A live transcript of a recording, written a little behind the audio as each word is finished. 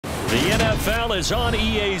The NFL is on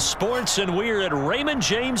EA Sports, and we're at Raymond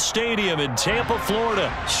James Stadium in Tampa, Florida.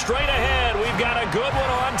 Straight ahead, we've got a good one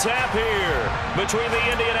on tap here between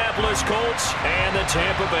the Indianapolis Colts and the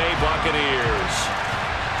Tampa Bay Buccaneers.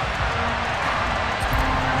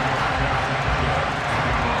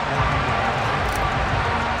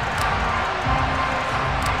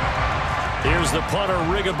 Here's the punter,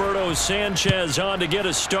 Rigoberto Sanchez, on to get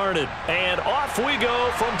us started. And off we go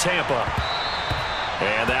from Tampa.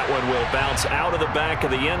 And that one will bounce out of the back of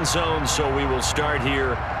the end zone, so we will start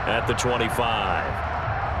here at the 25.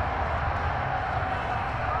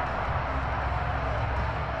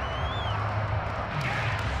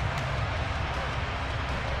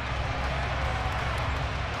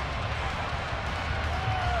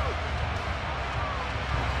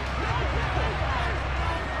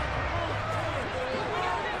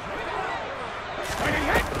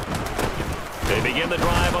 Begin the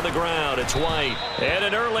drive on the ground. It's White. And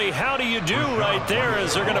an early how do you do right there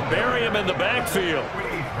as they're going to bury him in the backfield.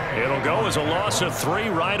 It'll go as a loss of 3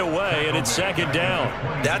 right away, and it's second down.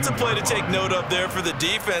 That's a play to take note of there for the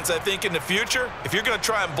defense, I think, in the future. If you're going to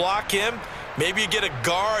try and block him, maybe you get a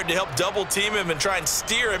guard to help double team him and try and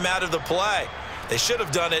steer him out of the play. They should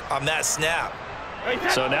have done it on that snap.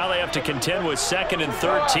 So now they have to contend with 2nd and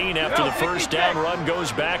 13 after the first down run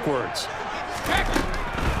goes backwards.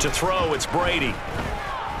 To throw, it's Brady.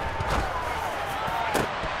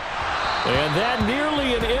 And that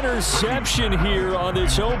nearly an interception here on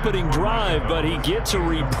this opening drive, but he gets a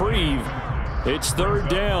reprieve. It's 3rd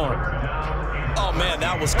down. Oh, man,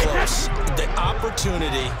 that was close. The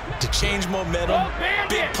opportunity to change momentum,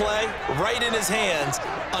 big play, right in his hands,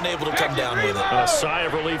 unable to come down with it. A sigh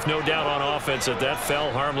of relief, no doubt, on offense that fell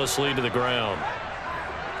harmlessly to the ground.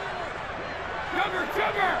 Cover!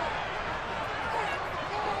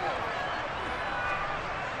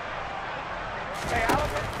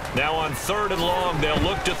 Now on 3rd and long, they'll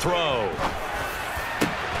look to throw.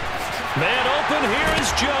 Man open, here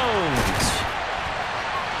is Jones.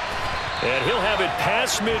 And he'll have it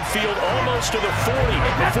past midfield almost to the 40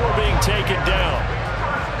 before being taken down.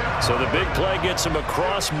 So the big play gets him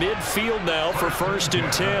across midfield now for 1st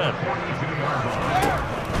and 10.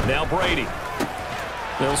 Now Brady.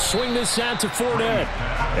 They'll swing this out to Fournette.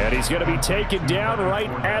 And he's going to be taken down right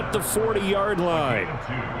at the 40-yard line.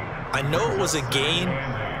 I know it was a gain,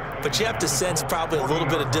 but you have to sense probably a little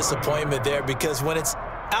bit of disappointment there because when it's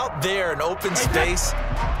out there in open space,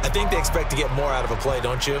 I think they expect to get more out of a play,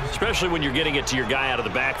 don't you? Especially when you're getting it to your guy out of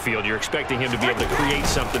the backfield. You're expecting him to be able to create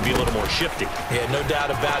something, be a little more shifty. Yeah, no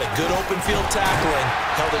doubt about it. Good open field tackling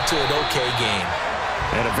held it to an okay game.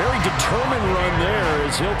 And a very determined run there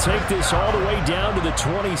as he'll take this all the way down to the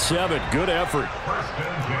 27. Good effort.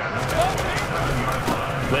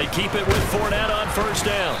 They keep it with Fournette on 1st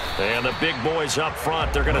down. And the big boys up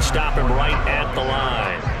front, they're going to stop him right at the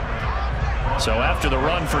line. So after the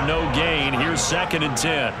run for no gain, here's 2nd and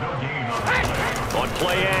 10. On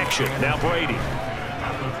play action, now Brady.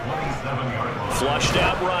 Flushed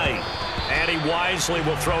out right. And he wisely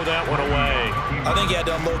will throw that one away. I think he had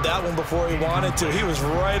to unload that one before he wanted to. He was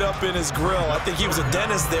right up in his grill. I think he was a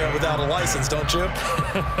dentist there without a license, don't you?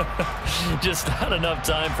 Just not enough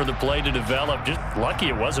time for the play to develop. Just lucky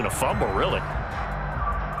it wasn't a fumble, really.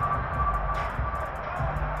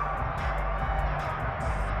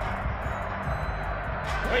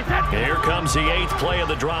 Here comes the 8th play of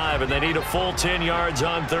the drive, and they need a full 10 yards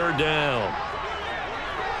on 3rd down.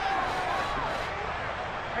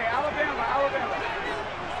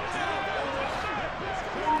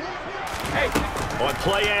 On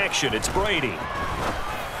play action, it's Brady.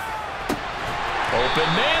 Open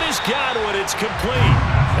man has got it. It's complete.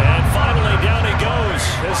 And finally down he goes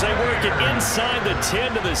as they work it inside the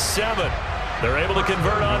 10 to the 7. They're able to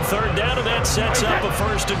convert on 3rd down, and that sets up a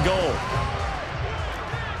 1st and goal.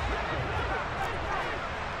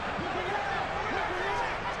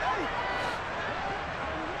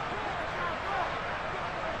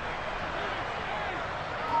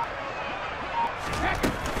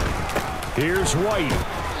 Here's White.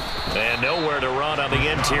 And nowhere to run on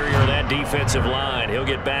the interior of that defensive line. He'll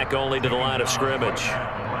get back only to the line of scrimmage.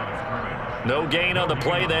 No gain on the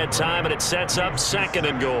play that time, and it sets up 2nd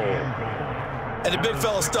and goal. And the big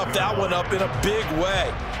fella stuffed that one up in a big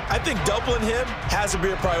way. I think doubling him has to be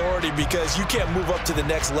a priority because you can't move up to the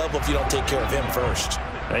next level if you don't take care of him first.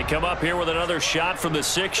 They come up here with another shot from the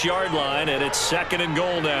 6-yard line, and it's 2nd and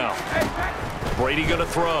goal now. Brady going to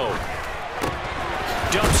throw.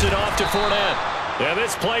 Dumps it off to Fournette. And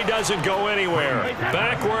this play doesn't go anywhere.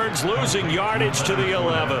 Backwards, losing yardage to the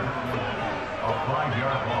 11. A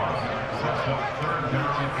 5-yard loss sets up 3rd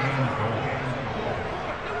down and goal.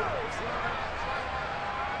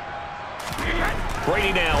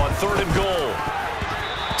 Brady now on 3rd and goal.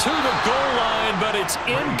 To the goal line, but it's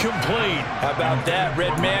incomplete. How about that?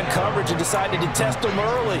 Red man coverage and decided to test him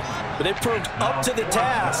early. But it proved up to the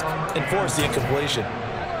task and forced the incompletion.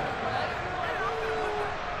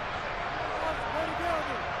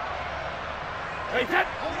 Hey, set.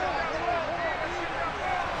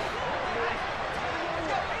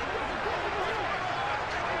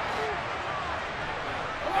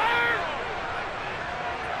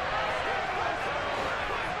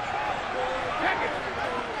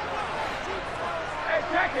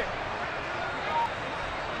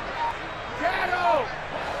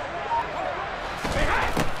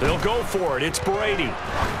 They'll go for it. It's Brady. And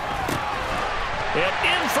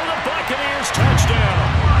in for the Buccaneers touchdown.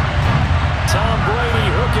 Tom Brady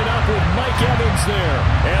hooking up with Mike Evans there.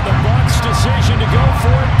 And the Bucs' decision to go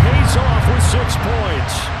for it pays off with 6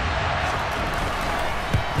 points.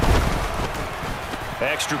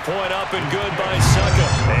 Extra point up and good by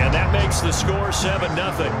Suckup. And that makes the score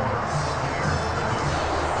 7-0.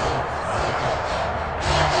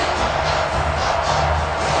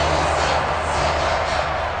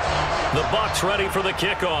 The Bucs ready for the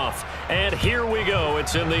kickoff. And here we go.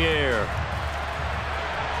 It's in the air.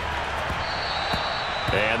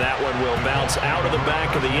 And that one will bounce out of the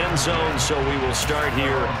back of the end zone, so we will start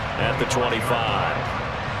here at the 25.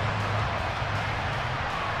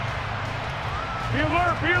 Be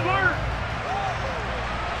alert, be alert.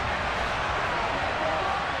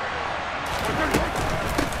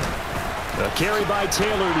 A carry by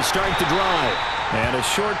Taylor to start the drive. And a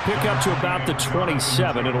short pickup to about the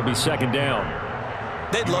 27. It'll be 2nd down.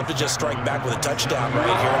 They'd love to just strike back with a touchdown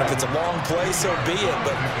right here. And if it's a long play, so be it.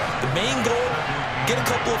 But the main goal, get a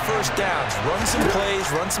couple of first downs. Run some plays,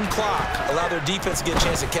 run some clock. Allow their defense to get a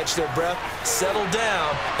chance to catch their breath, settle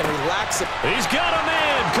down, and relax. He's got a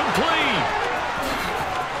man. Complete.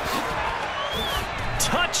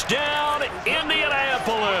 Touchdown,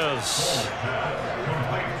 Indianapolis.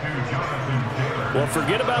 Well,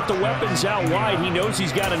 forget about the weapons out wide. He knows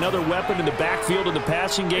he's got another weapon in the backfield in the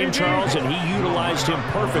passing game, Charles, and he utilized him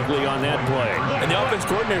perfectly on that play. And the offense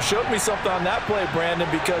coordinator showed me something on that play, Brandon,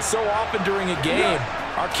 because so often during a game,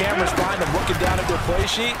 our cameras find them looking down at their play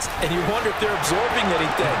sheets, and you wonder if they're absorbing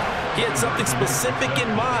anything. He had something specific in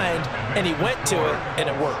mind, and he went to it, and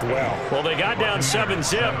it worked well. Well, they got down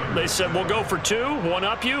 7-zip. They said, we'll go for 2, one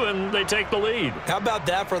up you, and they take the lead. How about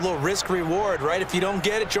that for a little risk-reward, right? If you don't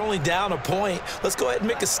get it, you're only down a point. Let's go ahead and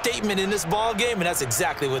make a statement in this ball game, and that's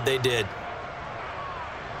exactly what they did.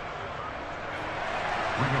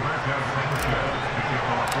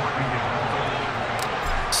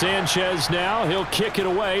 Sanchez now. He'll kick it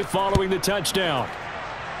away following the touchdown.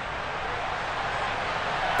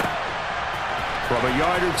 From a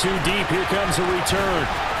yard or 2 deep, here comes a return.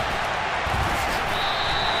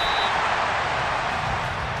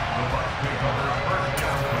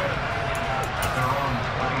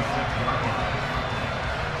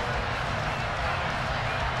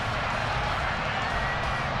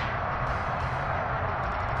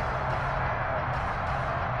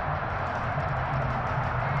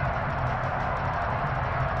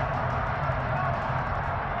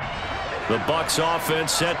 The Bucs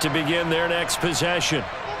offense set to begin their next possession.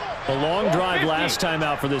 A long drive last time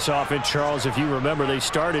out for this offense, Charles. If you remember, they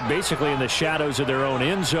started basically in the shadows of their own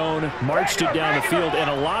end zone, marched it down the field, and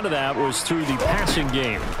a lot of that was through the passing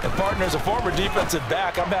game. And, partner, as a former defensive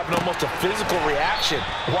back, I'm having almost a physical reaction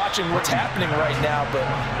watching what's happening right now. But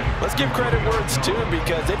let's give credit where it's due,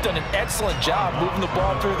 because they've done an excellent job moving the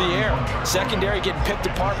ball through the air. Secondary getting picked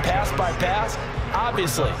apart pass by pass.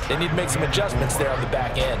 Obviously, they need to make some adjustments there on the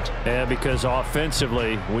back end. And because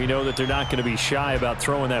offensively, we know that they're not going to be shy about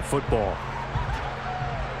throwing that football.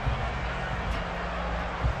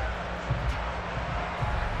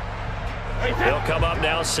 They'll come up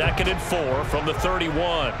now 2nd and 4 from the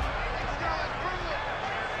 31.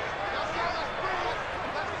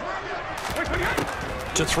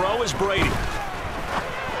 To throw is Brady.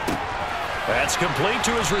 That's complete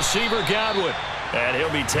to his receiver, Godwin. And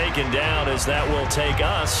he'll be taken down as that will take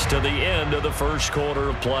us to the end of the first quarter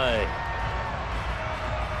of play.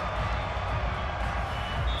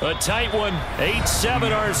 A tight one.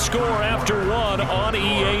 8-7 our score after 1 on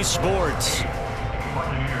EA Sports.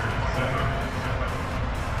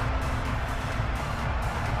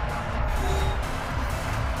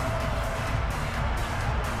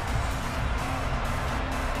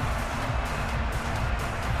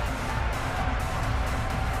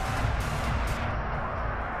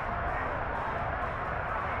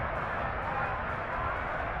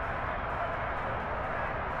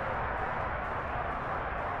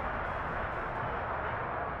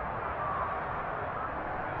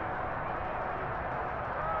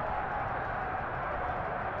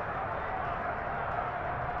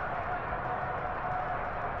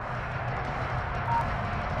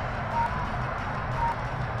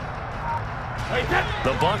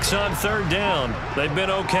 The Bucs on third down. They've been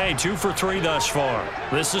okay, 2 for 3 thus far.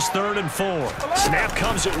 This is 3rd and 4. Snap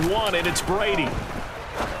comes at 1, and it's Brady.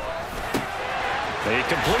 He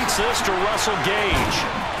completes this to Russell Gage.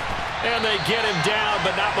 And they get him down,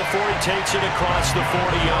 but not before he takes it across the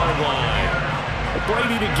 40-yard line.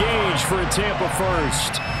 Brady to Gage for a Tampa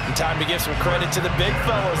first. And time to give some credit to the big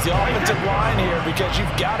fellas, the offensive line here, because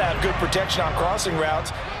you've got to have good protection on crossing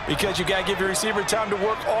routes, because you've got to give your receiver time to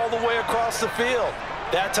work all the way across the field.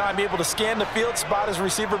 That time, be able to scan the field, spot his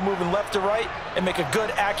receiver moving left to right, and make a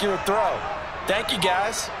good, accurate throw. Thank you,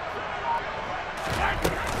 guys.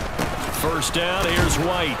 First down, here's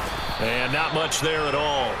White. And not much there at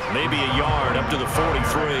all. Maybe a yard up to the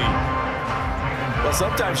 43. Well,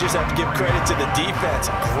 sometimes you just have to give credit to the defense.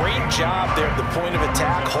 Great job there at the point of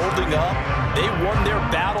attack, holding up. They won their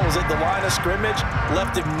battles at the line of scrimmage,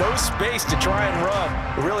 left him no space to try and run.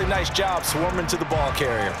 A really nice job swarming to the ball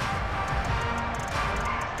carrier.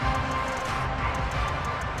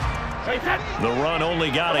 The run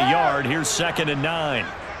only got a yard. Here's 2nd and 9.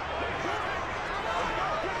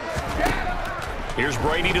 Here's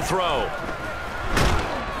Brady to throw.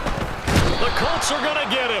 The Colts are going to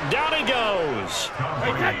get him. Down he goes.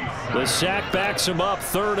 The sack backs him up,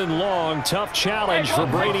 3rd and long. Tough challenge for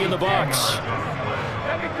Brady and the Bucs.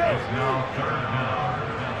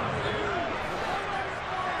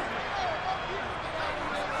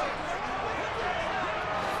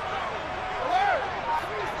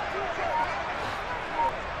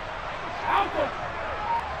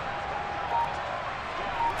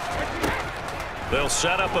 They'll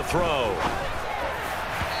set up a throw.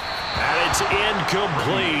 And it's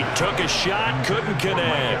incomplete. Took a shot, couldn't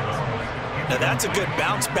connect. Now that's a good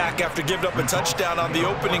bounce back after giving up a touchdown on the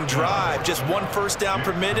opening drive. Just 1 first down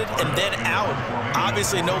permitted and then out.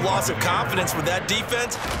 Obviously no loss of confidence with that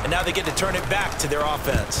defense, and now they get to turn it back to their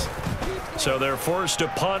offense. So they're forced to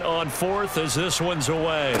punt on 4th as this one's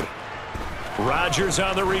away. Rodgers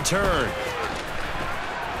on the return.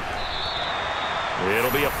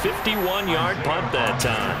 It'll be a 51-yard punt that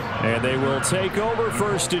time. And they will take over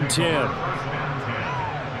 1st and 10. At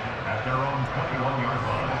their own 21-yard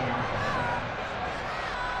line.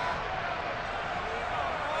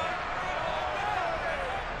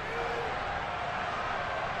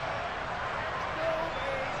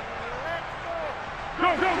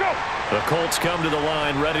 Go, go, go! The Colts come to the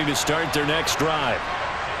line, ready to start their next drive.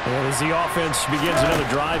 And as the offense begins another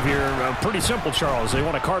drive here, pretty simple, Charles. They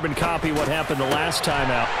want to carbon copy what happened the last time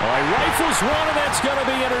out. All right, rifles one, and that's going to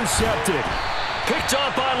be intercepted. Picked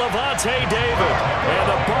up by Levante David. And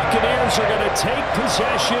the Buccaneers are going to take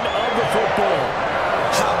possession of the football.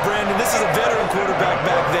 Brandon, this is a veteran quarterback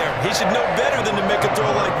back there. He should know better than to make a throw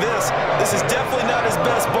like this. This is definitely not his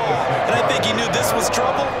best ball. And I think he knew this was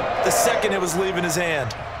trouble the second it was leaving his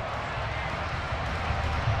hand.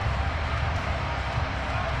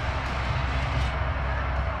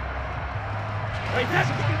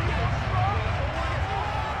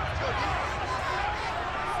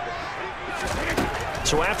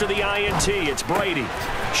 So after the INT, it's Brady.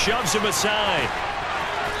 Shoves him aside.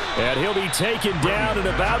 And he'll be taken down at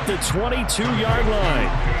about the 22-yard line.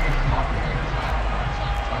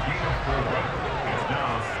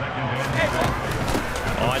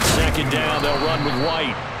 On 2nd down, they'll run with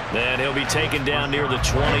White. Then he'll be taken down near the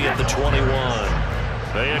 20 at the 21.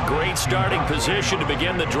 They had great starting position to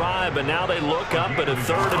begin the drive, but now they look up at a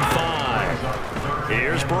 3rd and 5.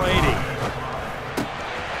 Here's Brady.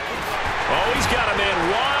 Oh, he's got a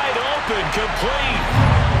man wide open, complete.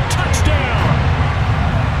 Touchdown!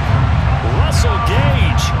 Russell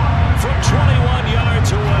Gage from 21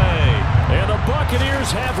 yards away. And the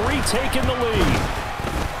Buccaneers have retaken the lead.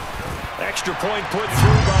 Extra point put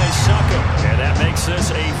through by Suckham. And that makes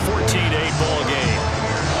this a 14-8 ball game.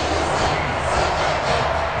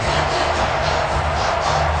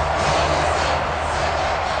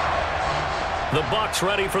 The Bucs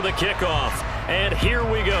ready for the kickoff. And here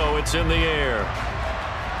we go. It's in the air.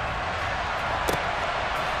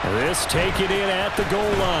 This taken in at the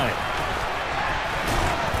goal line.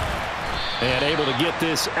 And able to get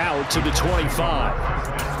this out to the 25.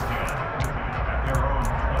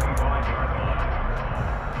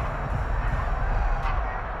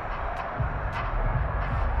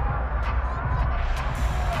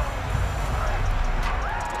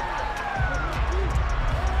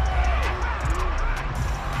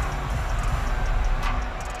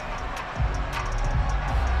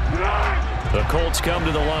 The Colts come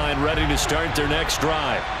to the line ready to start their next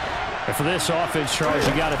drive. And for this offense, Charles,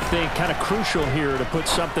 you got to think kind of crucial here to put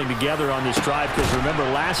something together on this drive, because remember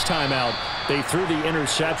last time out they threw the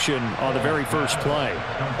interception on the very first play.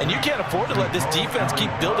 And you can't afford to let this defense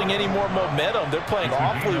keep building any more momentum. They're playing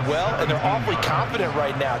awfully well, and they're awfully confident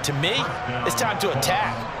right now. To me, it's time to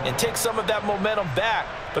attack and take some of that momentum back,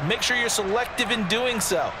 but make sure you're selective in doing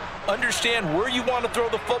so. Understand where you want to throw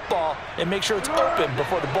the football and make sure it's open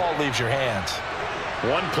before the ball leaves your hands.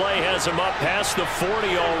 One play has him up past the 40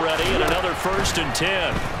 already, and another 1st and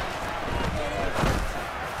 10.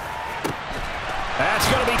 That's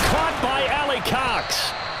going to be caught by Allie Cox.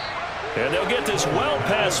 And they'll get this well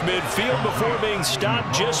past midfield before being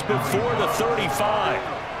stopped just before the 35.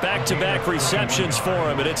 Back-to-back receptions for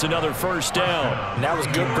him, and it's another 1st down. And that was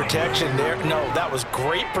good protection there. No, that was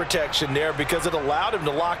great protection there because it allowed him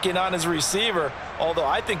to lock in on his receiver, although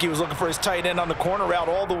I think he was looking for his tight end on the corner route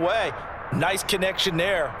all the way. Nice connection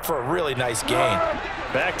there for a really nice gain.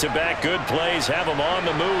 Back-to-back good plays have him on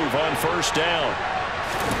the move on 1st down.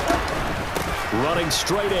 Running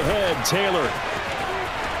straight ahead, Taylor.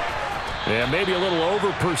 And maybe a little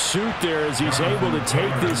over pursuit there as he's able to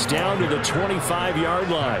take this down to the 25-yard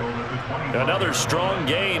line. Another strong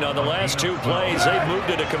gain on the last 2 plays. They've moved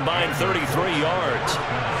it a combined 33 yards.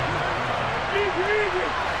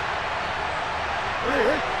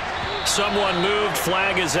 Someone moved,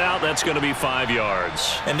 flag is out. That's going to be 5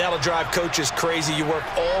 yards. And that'll drive coaches crazy. You work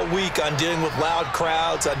all week on dealing with loud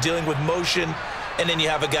crowds, on dealing with motion, and then you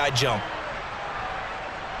have a guy jump.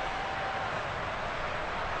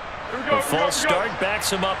 A false start backs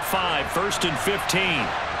him up 5, 1st and 15.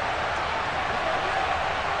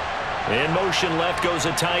 In motion left goes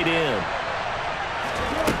a tight end.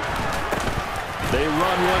 They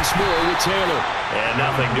run once more with Taylor. And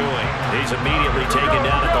nothing doing. He's immediately taken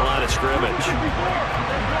down at the line of scrimmage.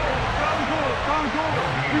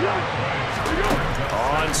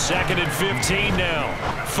 On 2nd and 15 now.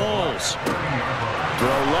 Foles.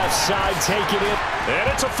 Throw left side, taking it. And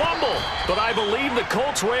it's a fumble. But I believe the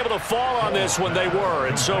Colts were able to fall on this when they were.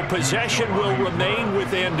 And so possession will remain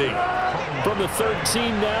with Indy. From the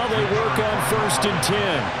 13 now, they work on 1st and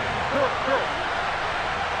 10.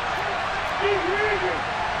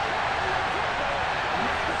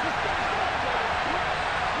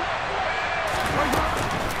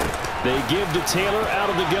 They give to Taylor out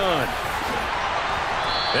of the gun.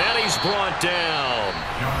 And he's brought down.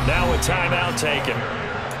 Now a timeout taken.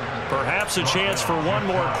 Perhaps a chance for one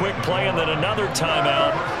more quick play and then another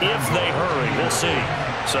timeout if they hurry. We'll see.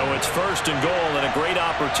 So it's 1st and goal and a great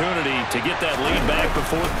opportunity to get that lead back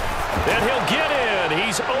before. And he'll get in.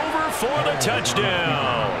 He's over for the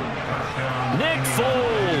touchdown. Nick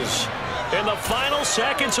Foles. In the final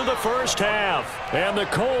seconds of the 1st half. And the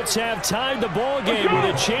Colts have tied the ball game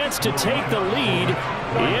with a chance to take the lead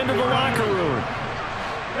into the locker room.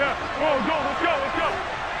 Yeah, let's go, let's go, let's go.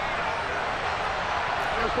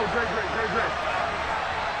 Let's go, great.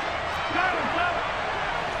 Got him.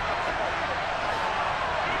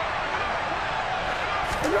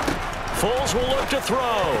 Foles will look to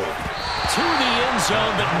throw. To the end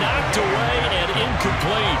zone, but knocked away and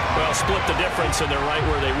incomplete. Well, split the difference, and they're right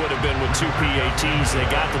where they would have been with 2 PATs. They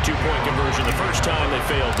got the 2-point conversion the first time. They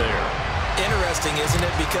failed there. Interesting, isn't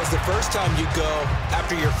it? Because the first time you go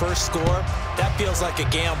after your first score, that feels like a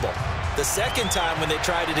gamble. The second time when they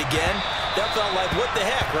tried it again, that felt like, what the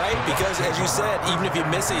heck, right? Because, as you said, even if you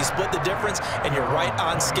miss it, you split the difference, and you're right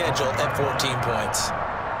on schedule at 14 points.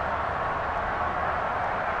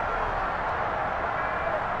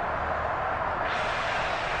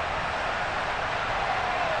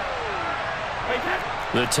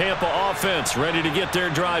 The Tampa offense ready to get their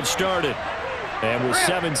drive started. And with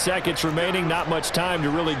 7 seconds remaining, not much time to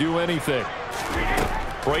really do anything.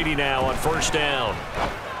 Brady now on 1st down.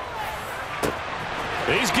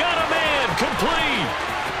 He's got a man, complete.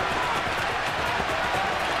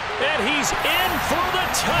 And he's in for the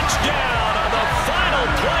touchdown on the final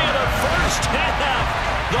play of the 1st half.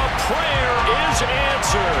 The prayer is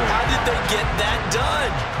answered. How did they get that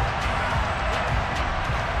done?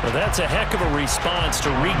 Well, that's a heck of a response to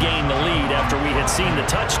regain the lead after we had seen the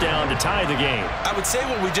touchdown to tie the game. I would say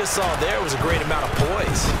what we just saw there was a great amount of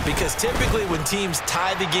poise, because typically when teams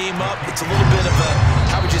tie the game up, it's a little bit of a,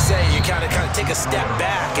 how would you say, you kind of take a step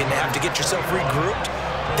back and have to get yourself regrouped.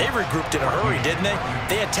 They regrouped in a hurry, didn't they?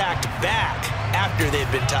 They attacked back after they'd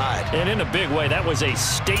been tied. And in a big way, that was a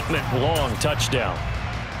statement-long touchdown.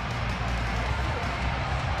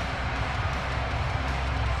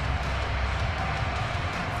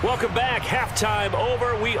 Welcome back. Halftime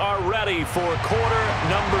over. We are ready for quarter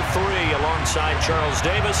number 3. Alongside Charles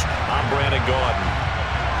Davis, I'm Brandon Gaudin.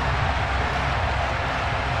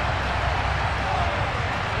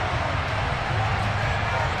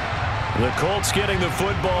 The Colts getting the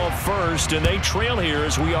football first, and they trail here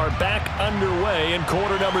as we are back underway in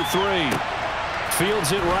quarter number 3.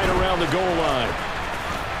 Fields it right around the goal line.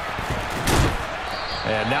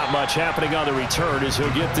 And not much happening on the return as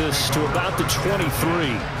he'll get this to about the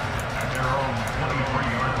 23.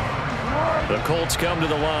 The Colts come to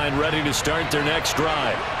the line ready to start their next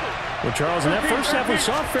drive. Well, Charles, in that first half, we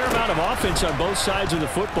saw a fair amount of offense on both sides of the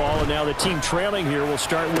football, and now the team trailing here will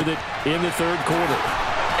start with it in the third quarter.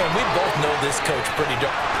 And we both know this coach pretty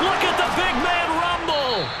darn. Look at the big man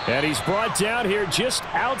rumble! And he's brought down here just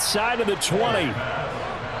outside of the 20.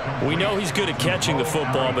 We know he's good at catching the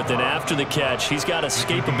football, but then after the catch, he's got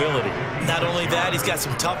escapability. Not only that, he's got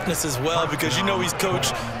some toughness as well, because you know he's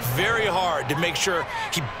coached very hard to make sure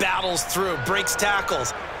he battles through, breaks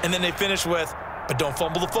tackles, and then they finish with, but don't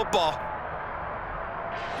fumble the football.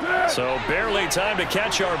 So barely time to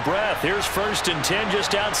catch our breath. Here's 1st and 10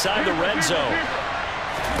 just outside the red zone.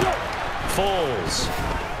 Foles.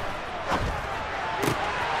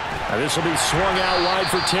 Now this will be swung out wide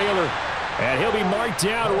for Taylor. And he'll be marked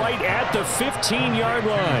down right at the 15-yard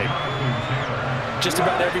line. Just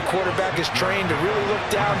about every quarterback is trained to really look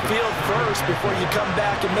downfield first before you come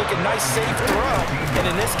back and make a nice, safe throw. And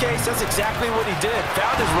in this case, that's exactly what he did.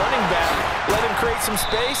 Found his running back, let him create some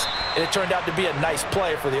space, and it turned out to be a nice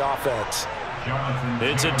play for the offense.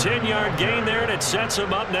 It's a 10-yard gain there, and it sets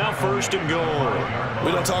him up now 1st and goal.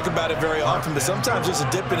 We don't talk about it very often, but sometimes there's a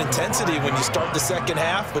dip in intensity when you start the second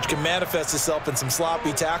half, which can manifest itself in some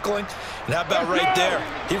sloppy tackling. And how about right there?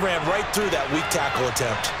 He ran right through that weak tackle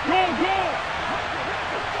attempt.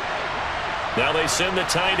 Now they send the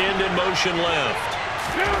tight end in motion left.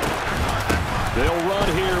 They'll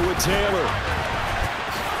run here with Taylor.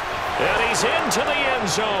 And he's into the end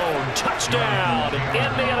zone. Touchdown,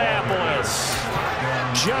 Indianapolis.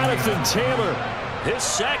 Jonathan Taylor, his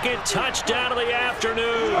 2nd touchdown of the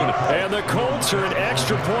afternoon. And the Colts are an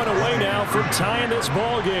extra point away now from tying this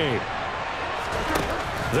ball game.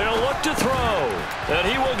 They'll look to throw. And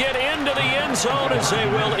he will get into the end zone as they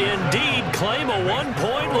will indeed claim a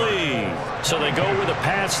 1-point lead. So they go with a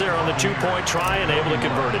pass there on the 2-point try and able to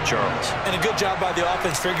convert it, Charles. And a good job by the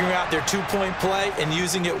offense figuring out their 2-point play and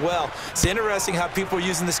using it well. It's interesting how people are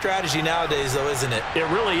using the strategy nowadays, though, isn't it? It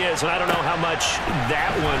really is, and I don't know how much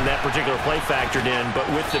that particular play factored in, but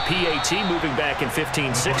with the PAT moving back in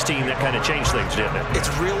 15-16, that kind of changed things, didn't it? It's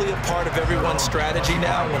really a part of everyone's strategy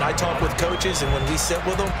now. When I talk with coaches and when we sit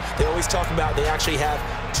with them, they always talk about they actually have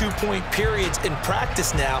 2-point periods in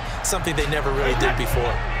practice now, something they never really did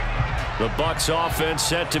before. The Bucs offense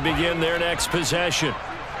set to begin their next possession.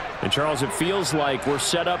 And, Charles, it feels like we're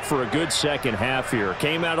set up for a good second half here.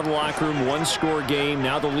 Came out of the locker room, 1-score game.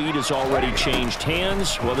 Now the lead has already changed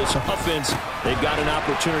hands. Well, this offense, they've got an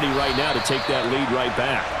opportunity right now to take that lead right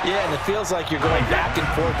back. Yeah, and it feels like you're going back and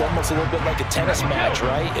forth, almost a little bit like a tennis match,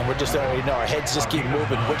 right? And we're just already know our heads just keep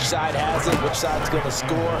moving. Which side has it? Which side's going to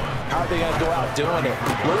score? How are they going to go out doing it?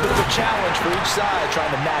 A little bit of a challenge for each side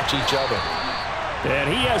trying to match each other. And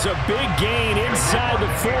he has a big gain inside the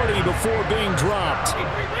 40 before being dropped.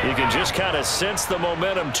 You can just kind of sense the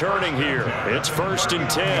momentum turning here. It's 1st and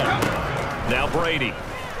 10. Now Brady.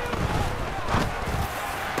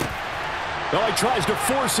 Oh, he tries to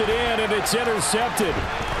force it in, and it's intercepted.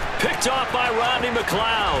 Picked off by Rodney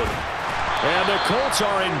McLeod. And the Colts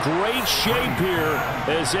are in great shape here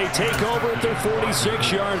as they take over at their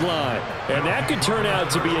 46-yard line. And that could turn out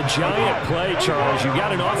to be a giant play, Charles. You've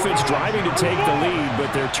got an offense driving to take the lead, but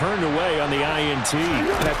they're turned away on the INT.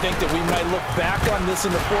 And I think that we might look back on this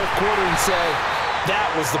in the 4th quarter and say, that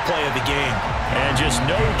was the play of the game. And just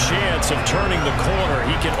no chance of turning the corner.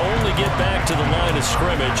 He can only get back to the line of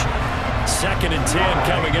scrimmage. 2nd and 10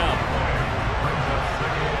 coming up.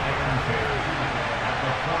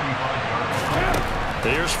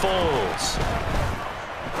 Here's Foles.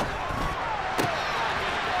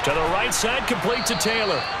 To the right side, complete to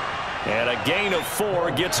Taylor. And a gain of 4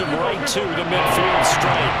 gets him right to the midfield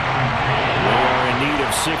stripe. They are in need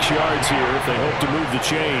of 6 yards here if they hope to move the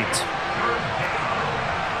chains.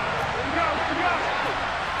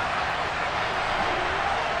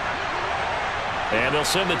 And they'll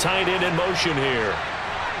send the tight end in motion here.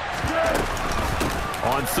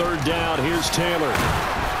 On 3rd down, here's Taylor.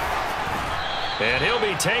 And he'll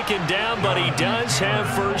be taken down, but he does have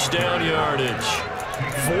 1st down yardage.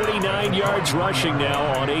 49 yards rushing now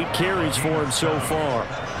on 8 carries for him so far.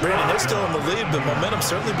 Brandon, they're still in the lead, but momentum's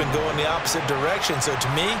certainly been going the opposite direction. So to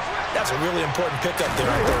me, that's a really important pickup there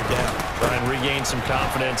on 3rd down. Try and regain some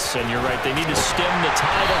confidence, and you're right, they need to stem the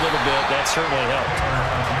tide a little bit. That certainly helped.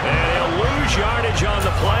 And he'll lose yardage on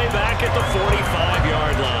the play back at the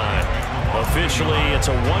 45-yard line. Officially, it's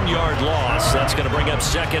a 1-yard loss. That's going to bring up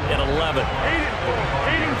 2nd and 11.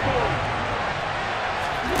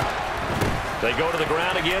 They go to the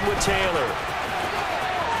ground again with Taylor.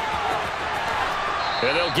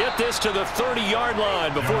 And they'll get this to the 30-yard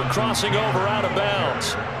line before crossing over out of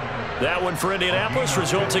bounds. That one for Indianapolis,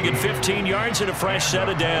 resulting in 15 yards and a fresh set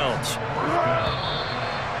of downs.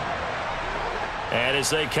 And as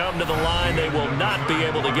they come to the line, they will not be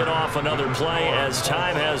able to get off another play as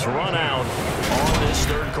time has run out on this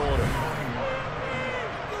third quarter.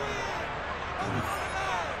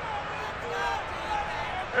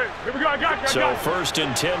 Hey, here we go. I got you. So 1st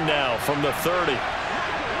and 10 now from the 30.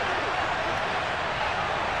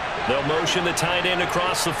 They'll motion the tight end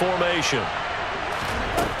across the formation.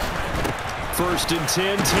 1st and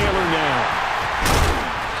 10, Taylor now.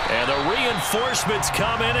 And the reinforcements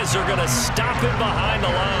come in as they're going to stop him behind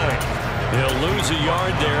the line. He'll lose a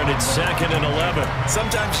yard there, and it's 2nd and 11.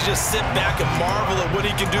 Sometimes you just sit back and marvel at what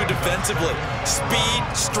he can do defensively. Speed,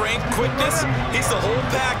 strength, quickness, he's the whole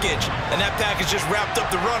package. And that package just wrapped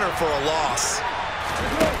up the runner for a loss.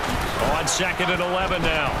 On 2nd and 11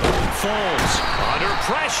 now. Foles under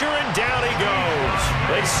pressure, and down he goes.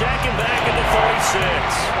 They sack him back at the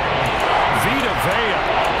 36. Vita Vea,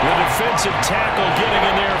 the defensive tackle, getting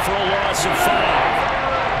in there for a loss of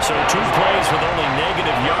 5. So 2 plays with only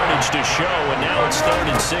negative yardage to show, and now it's 3rd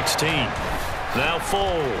and 16. Now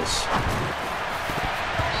Foles.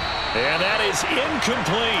 And that is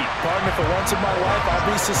incomplete. Partner, for once in my life, I'll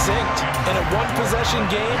be succinct. In a one-possession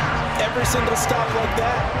game, every single stop like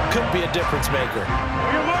that could be a difference maker.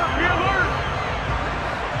 Be alert, be alert.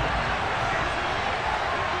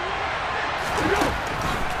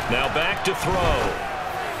 Now back to throw.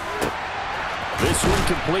 This one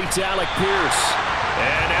completes Alec Pierce.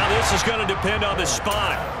 And now this is going to depend on the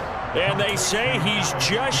spot. And they say he's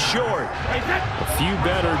just short. A few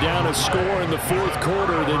better down a score in the 4th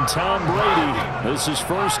quarter than Tom Brady. This is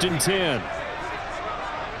 1st and 10.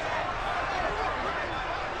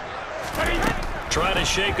 Trying to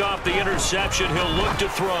shake off the interception. He'll look to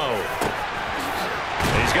throw.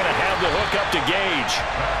 He's going to have the hook up to Gage.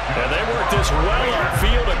 And they work this well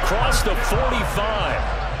upfield across the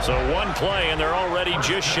 45. So 1 play, and they're already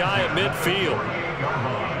just shy of midfield.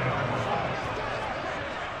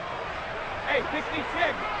 Hey, 66.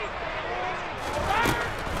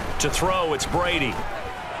 To throw, it's Brady.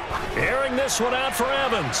 Airing this one out for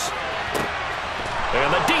Evans.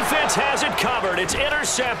 And the defense has it covered. It's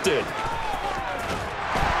intercepted.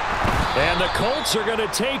 And the Colts are going to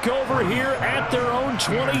take over here at their own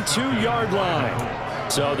 22-yard line.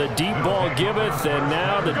 So the deep ball giveth, and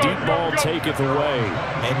now the deep ball taketh away.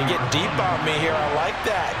 And you get deep on me here. I like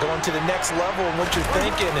that. Going to the next level in what you're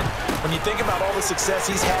thinking. And when you think about all the success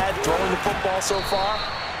he's had throwing the football so far,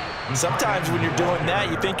 and sometimes when you're doing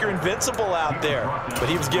that, you think you're invincible out there. But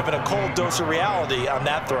he was given a cold dose of reality on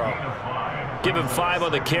that throw. Give him 5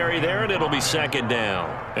 on the carry there, and it'll be 2nd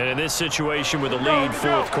down. And in this situation with a lead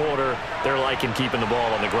 4th quarter, they're liking keeping the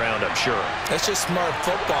ball on the ground, I'm sure. That's just smart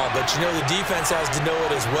football, but you know the defense has to know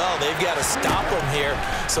it as well. They've got to stop them here.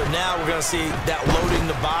 So now we're going to see that loading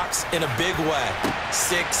the box in a big way.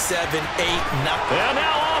 6, 7, 8, 9. And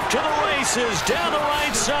now off to the races down the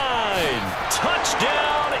right side.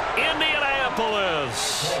 Touchdown,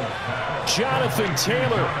 Indianapolis. Jonathan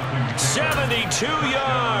Taylor, 72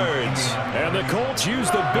 yards. And the Colts use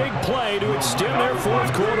the big play to extend their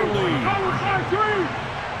 4th quarter lead.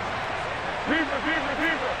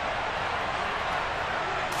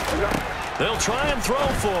 They'll try and throw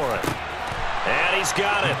for it. And he's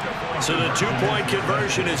got it. So the 2-point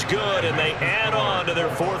conversion is good, and they add on to their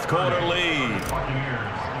 4th quarter lead.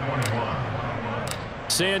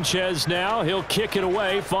 Sanchez now, he'll kick it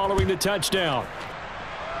away following the touchdown.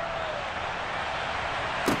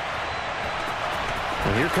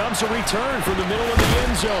 And here comes a return from the middle of the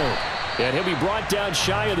end zone. And he'll be brought down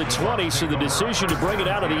shy of the 20, so the decision to bring it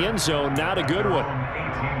out of the end zone, not a good one.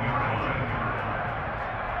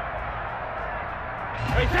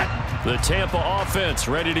 The Tampa offense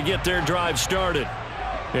ready to get their drive started.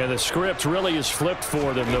 And the script really is flipped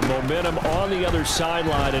for them. The momentum on the other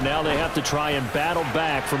sideline, and now they have to try and battle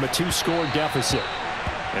back from a 2-score deficit.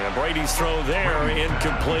 And Brady's throw there,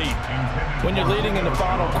 incomplete. When you're leading in the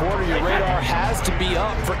final quarter, your radar has to be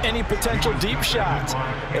up for any potential deep shots.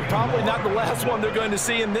 And probably not the last one they're going to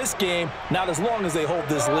see in this game, not as long as they hold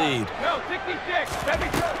this lead. No,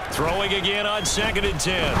 66. Throwing again on 2nd and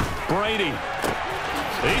 10. Brady.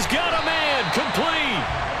 He's got a man, complete.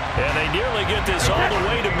 And they nearly get this all the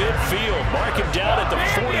way to midfield. Mark him down at the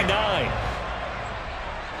 49.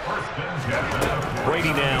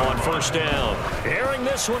 Brady now on 1st down. Airing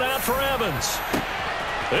this one out for Evans.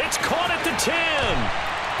 It's caught at the 10.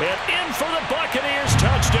 And in for the Buccaneers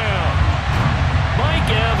touchdown. Mike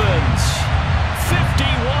Evans, 51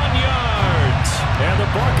 yards. And the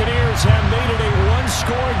Buccaneers have made it a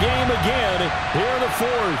one-score game again here in the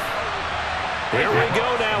fourth. Here we go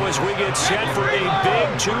now as we get set for a big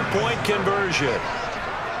two-point conversion.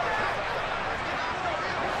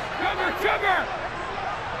 Sugar!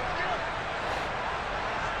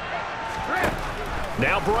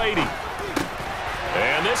 Now Brady.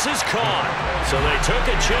 And this is caught. So they took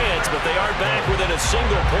a chance, but they are back within a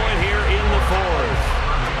single point here in the fourth.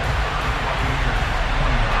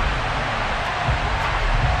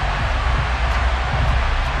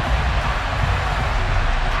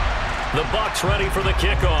 The Bucs ready for the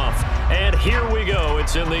kickoff. And here we go.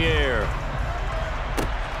 It's in the air.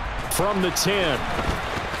 From the 10.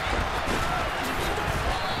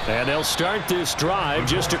 And they'll start this drive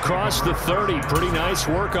just across the 30. Pretty nice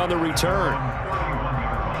work on the return.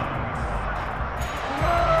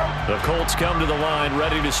 The Colts come to the line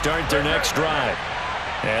ready to start their next drive.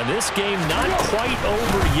 And this game not quite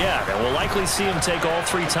over yet. And we'll likely see them take all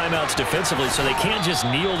 3 timeouts defensively, so they can't just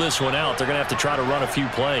kneel this one out. They're going to have to try to run a few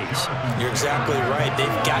plays. You're exactly right.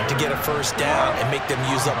 They've got to get a first down and make them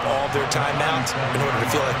use up all their timeouts in order to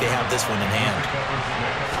feel like they have this one in hand.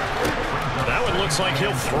 That one looks like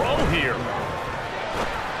he'll throw here.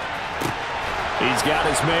 He's got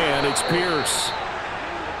his man. It's Pierce.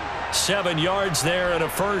 7 yards there and a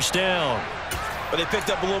first down. But they picked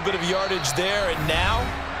up a little bit of yardage there, and now,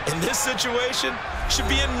 in this situation, should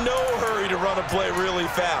be in no hurry to run a play really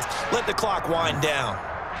fast. Let the clock wind down.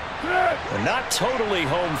 They're not totally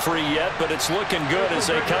home free yet, but it's looking good as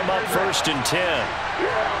they come up 1st and 10.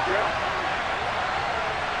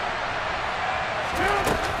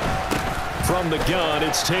 From the gun,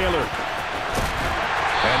 it's Taylor.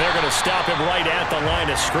 And they're going to stop him right at the line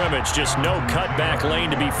of scrimmage. Just no cutback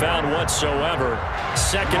lane to be found whatsoever.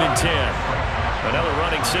 2nd and 10. Another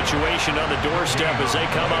running situation on the doorstep as they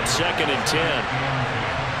come up 2nd and 10.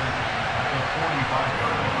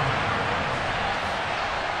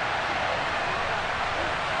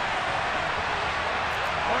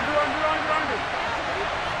 Under.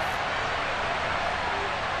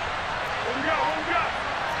 What we got?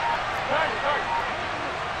 Tight.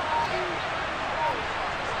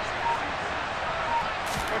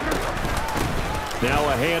 Now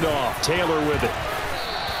a handoff. Taylor with it.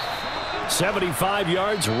 75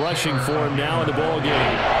 yards rushing for him now in the ball game.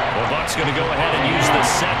 The Bucs going to go ahead and use the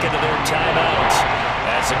second of their timeouts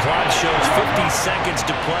as the clock shows 50 seconds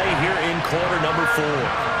to play here in quarter number 4.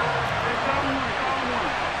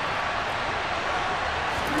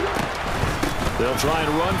 They'll try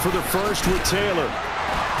and run for the first with Taylor.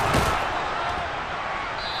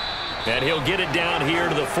 And he'll get it down here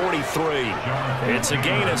to the 43. It's a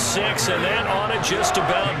gain of 6, and that ought to just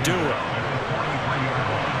about do it.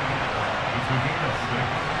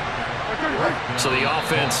 So the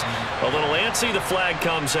offense a little antsy. The flag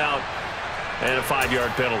comes out, and a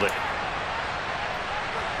 5-yard penalty.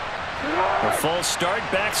 A false start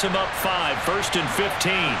backs him up 5, 1st and 15.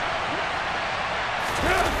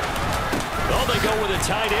 Oh, they go with a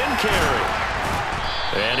tight end carry.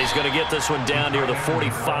 And he's going to get this one down near the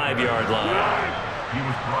 45-yard line. He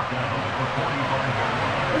was brought down at the 45-yard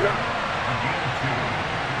line. A gain of 2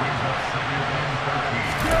 brings up 2nd and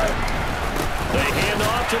 13. They hand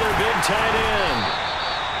off to their big tight end.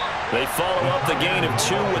 They follow up the gain of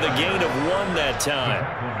 2 with a gain of 1 that time.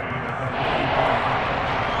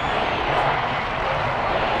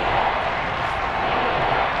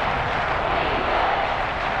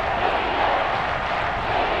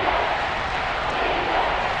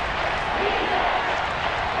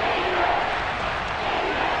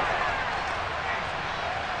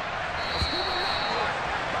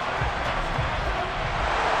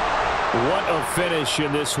 What a finish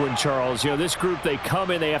in this one, Charles. You know, this group, they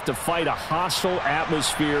come in, they have to fight a hostile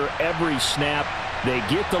atmosphere every snap. They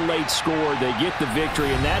get the late score, they get the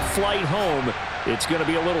victory, and that flight home, it's going to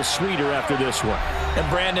be a little sweeter after this one. And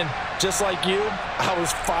Brandon, just like you, I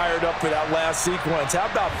was fired up for that last sequence. How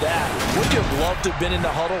about that? Wouldn't you have loved to have been in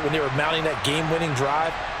the huddle when they were mounting that game-winning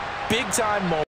drive? Big-time moment.